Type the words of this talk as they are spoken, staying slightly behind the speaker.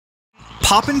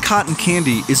Poppin Cotton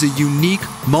Candy is a unique,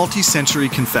 multi-sensory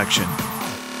confection.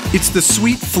 It's the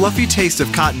sweet, fluffy taste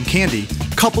of cotton candy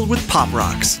coupled with Pop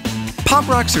Rocks. Pop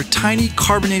Rocks are tiny,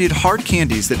 carbonated hard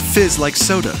candies that fizz like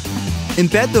soda.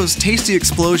 Embed those tasty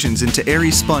explosions into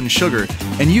airy spun sugar,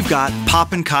 and you've got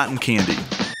Poppin Cotton Candy.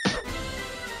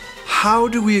 How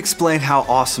do we explain how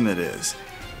awesome it is?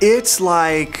 It's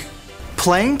like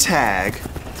playing tag.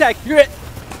 Tag, you're it.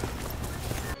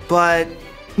 But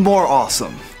more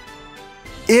awesome.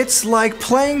 It's like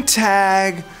playing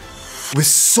tag with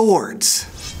swords.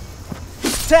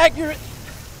 Tag, you're it.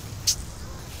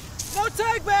 No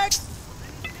tag bags.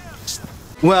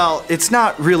 Well, it's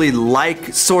not really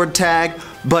like sword tag,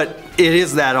 but it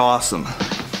is that awesome.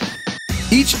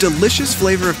 Each delicious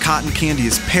flavor of cotton candy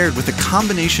is paired with a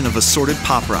combination of assorted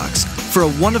Pop Rocks for a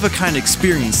one-of-a-kind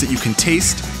experience that you can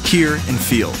taste, hear, and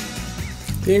feel.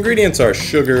 The ingredients are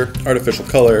sugar, artificial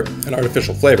color, and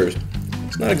artificial flavors.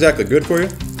 It's not exactly good for you,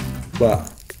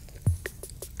 but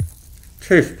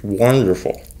tastes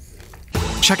wonderful.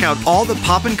 Check out all the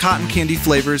Poppin Cotton Candy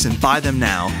flavors and buy them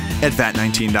now at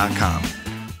vat19.com.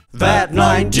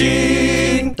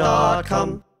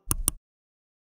 vat19.com